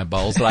look of my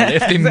bowls, so I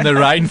left them in the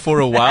rain for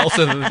a while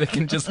so that they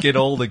can just get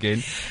old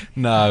again.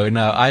 No,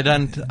 I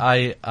don't.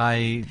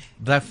 I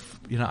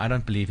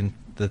don't believe in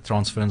the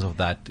transference of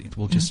that. It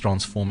will just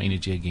transform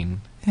energy again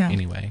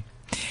anyway.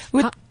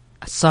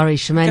 Sorry,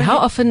 Shemaine. How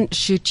often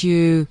should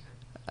you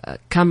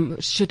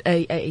should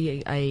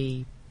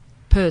a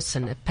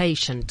person, a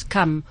patient,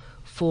 come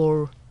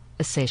for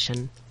a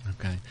session?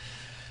 Okay.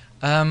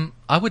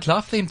 I would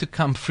love them to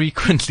come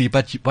frequently,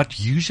 but what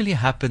usually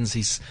happens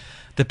is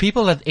the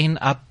people that end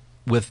up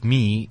with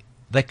me,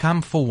 they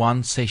come for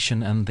one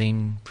session and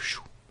then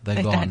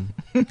they're gone.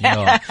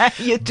 Yeah.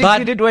 You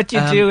did what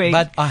you're doing.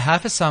 But I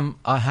have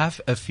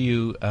a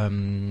few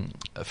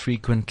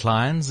frequent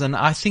clients, and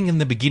I think in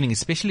the beginning,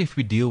 especially if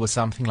we deal with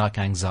something like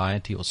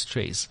anxiety or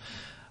stress,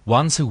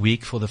 once a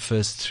week for the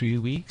first 3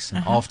 weeks,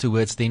 and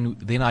afterwards,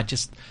 then I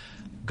just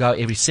go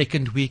every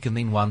second week, and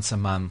then once a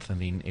month,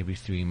 and then every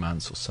 3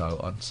 months or so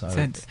on. So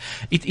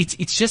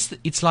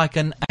it's like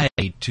an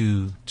aid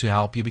to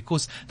help you,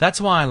 because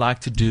that's why I like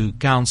to do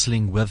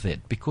counseling with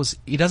it, because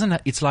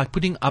it's like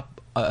putting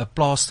up a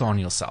plaster on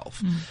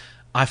yourself.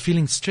 I'm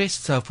feeling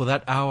stressed, so for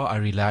that hour I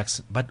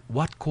relax. But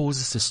what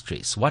causes the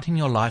stress? What in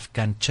your life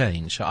can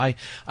change? I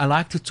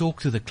like to talk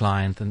to the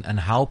client and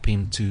help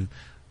him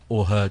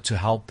or her to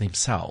help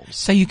themselves.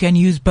 So you can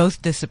use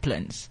both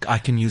disciplines. I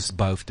can use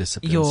both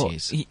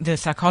disciplines, yes. The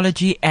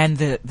psychology and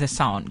the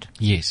sound.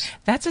 Yes.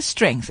 That's a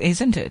strength,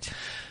 isn't it?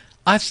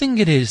 I think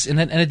it is, and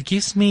it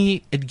gives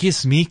me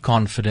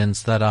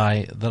confidence that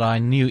I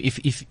knew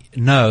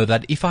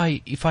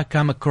if I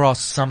come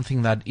across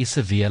something that is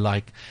severe,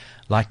 like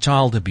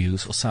child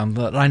abuse or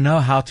something, that I know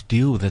how to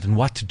deal with it and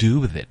what to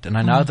do with it, and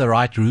I know the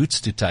right routes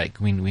to take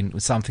when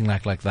something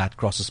like that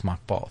crosses my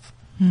path.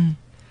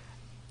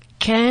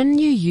 Can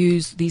you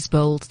use these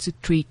bowls to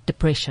treat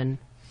depression?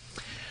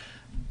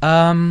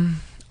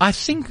 I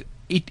think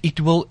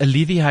it will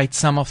alleviate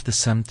some of the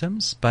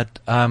symptoms, but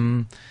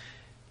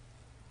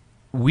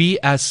we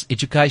as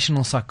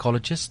educational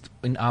psychologists,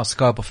 in our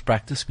scope of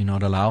practice, we're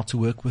not allowed to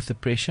work with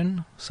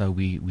depression, so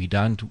we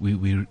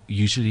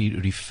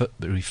usually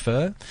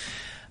refer.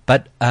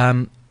 But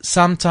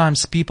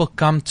sometimes people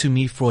come to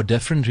me for a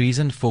different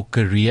reason, for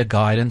career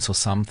guidance or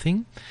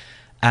something,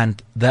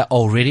 and they're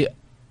already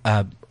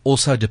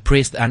also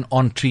depressed and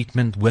on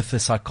treatment with a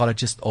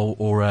psychologist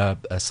or a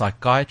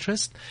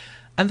psychiatrist.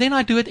 And then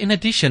I do it in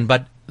addition,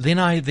 but then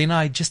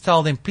I just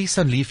tell them, please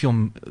don't leave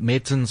your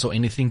medicines or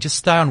anything. Just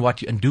stay on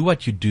and do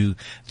what you do.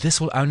 This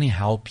will only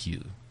help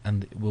you,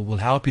 and will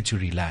help you to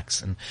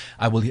relax. And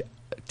I will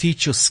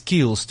teach you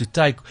skills to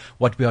take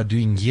what we are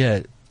doing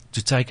here,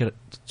 to take it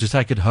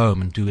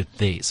home and do it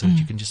there, so that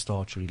you can just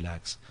start to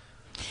relax.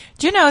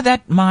 Do you know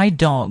that my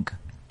dog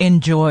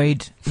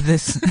enjoyed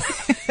this?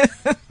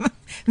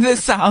 The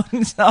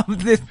sounds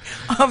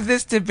of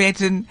this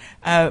Tibetan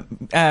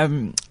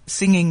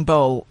singing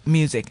bowl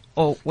music,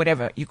 or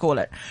whatever you call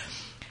it.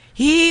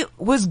 He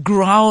was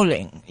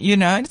growling,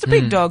 and it's a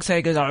big dog, so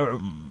he goes,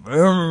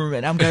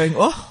 and I'm going,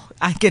 oh,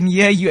 I can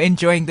hear you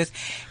enjoying this.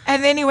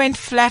 And then he went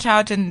flat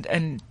out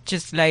and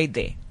just laid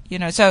there,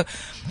 So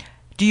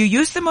do you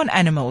use them on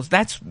animals?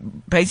 That's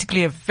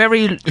basically a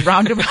very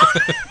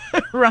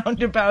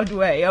roundabout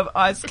way of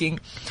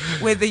asking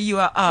whether you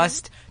are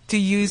asked to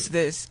use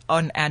this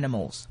on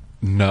animals.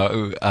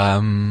 No.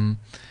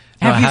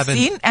 Have you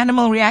seen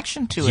animal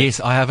reaction to it? Yes,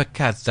 I have a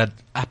cat that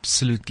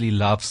absolutely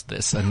loves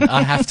this, and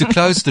I have to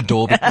close the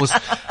door because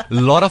a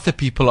lot of the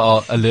people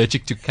are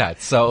allergic to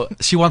cats. So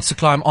she wants to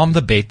climb on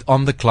the bed,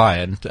 on the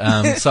client.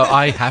 So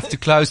I have to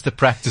close the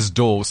practice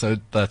door so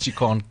that she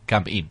can't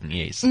come in.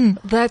 Yes.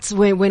 That's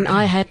when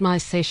I had my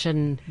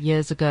session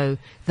years ago,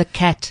 the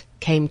cat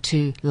came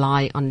to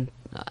lie on,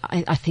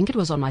 I think it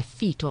was on my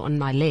feet or on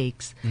my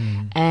legs.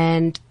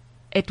 And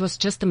it was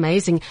just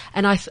amazing.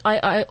 And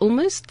I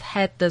almost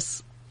had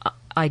this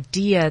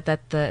idea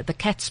that the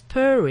cat's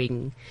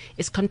purring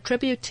is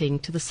contributing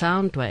to the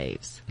sound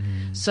waves.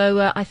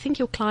 So I think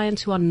your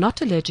clients who are not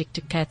allergic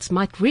to cats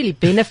might really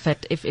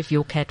benefit if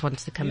your cat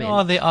wants to come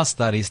in. There are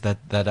studies that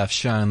have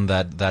shown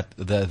that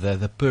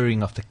the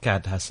purring of the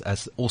cat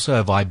has also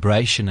a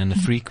vibration and a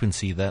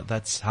frequency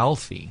that's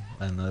healthy,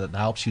 and that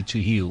helps you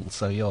to heal.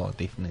 So yeah,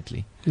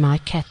 definitely. My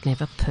cat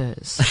never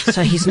purrs,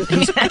 so he's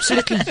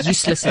absolutely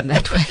useless in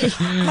that way.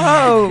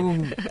 Oh,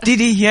 did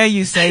he hear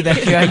you say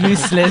that you are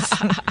useless?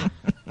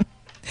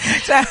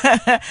 So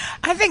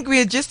I think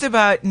we're just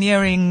about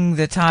nearing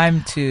the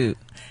time to.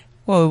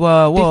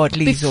 What,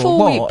 Lisa?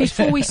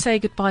 Before we say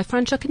goodbye,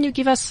 Francois, can you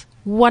give us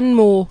one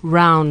more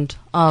round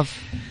of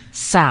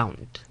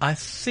sound? I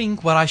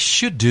think what I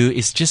should do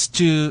is just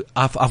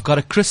I've got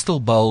a crystal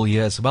bowl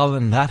here as well,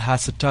 and that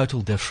has a total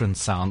different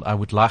sound. I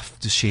would love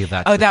to share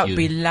that. Oh, with that you. would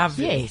be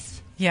lovely.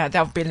 Yes. Yeah,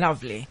 that would be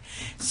lovely.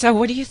 So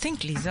what do you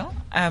think, Lisa?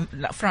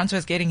 Francois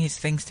is getting his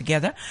things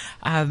together.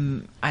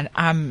 And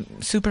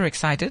I'm super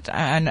excited,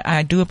 and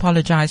I do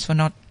apologize for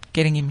not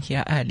getting him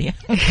here earlier.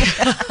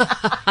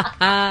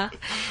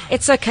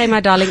 It's okay, my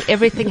darling.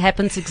 Everything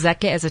happens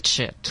exactly as it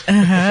should.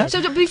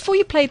 So before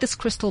you play this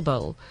crystal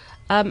bowl,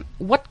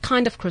 what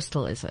kind of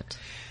crystal is it?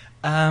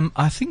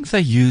 I think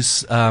they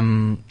use,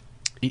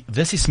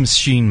 this is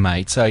machine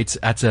made, so it's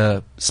at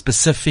a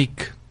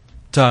specific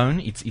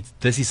tone.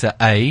 This is an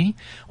A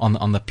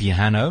on the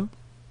piano,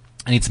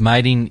 and it's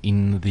made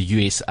in the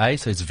USA,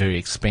 so it's very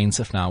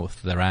expensive now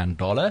with the rand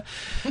dollar.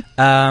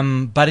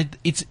 But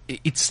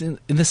it's in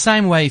the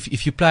same way.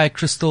 If you play a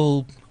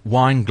crystal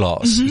wine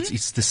glass.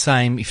 It's the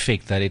same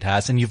effect that it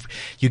has, and you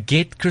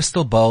get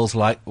crystal bowls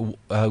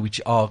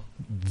which are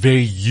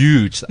very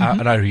huge,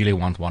 and I really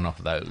want one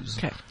of those.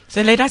 Okay.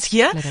 So let us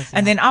hear,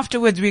 and then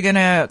afterwards we're going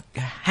to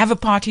have a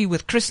party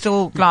with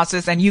crystal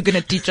glasses, and you're going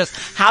to teach us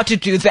how to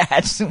do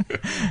that.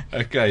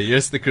 Okay,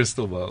 here's the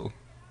crystal bowl.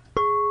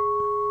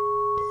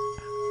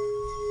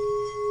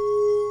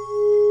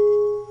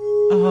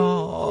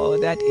 Oh,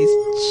 that is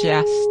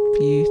just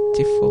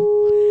beautiful.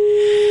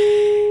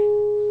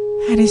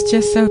 That is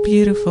just so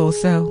beautiful.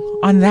 So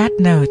on that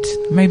note,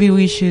 maybe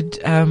we should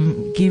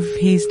give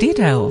his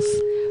details.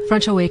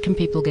 Francois, where can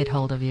people get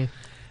hold of you?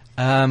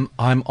 I'm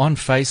on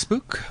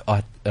Facebook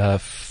at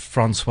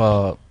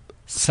Francois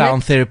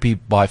Sound Therapy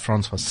by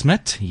Francois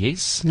Smit.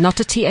 Yes, not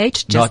a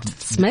TH,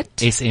 just Smit.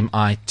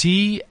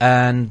 SMIT,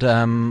 and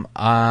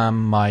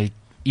my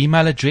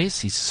email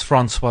address is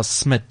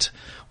francoissmit,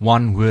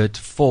 one word,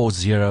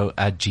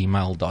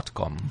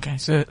 40@gmail.com. Okay,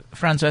 so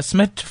Francois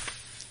Smit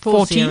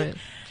 40.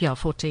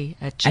 40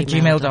 at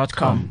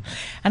gmail.com.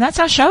 And that's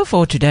our show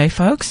for today,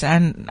 folks.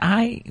 And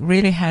I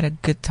really had a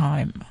good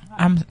time.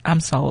 I'm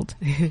sold.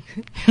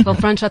 Well,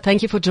 Francois,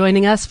 thank you for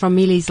joining us. From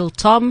me, Liesl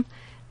Tom,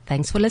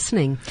 thanks for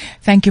listening.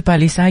 Thank you,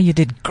 Palisa. You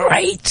did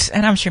great.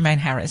 And I'm Charmaine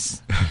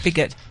Harris. Be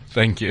good.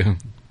 Thank you.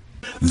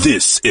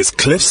 This is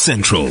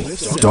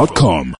CliffCentral.com.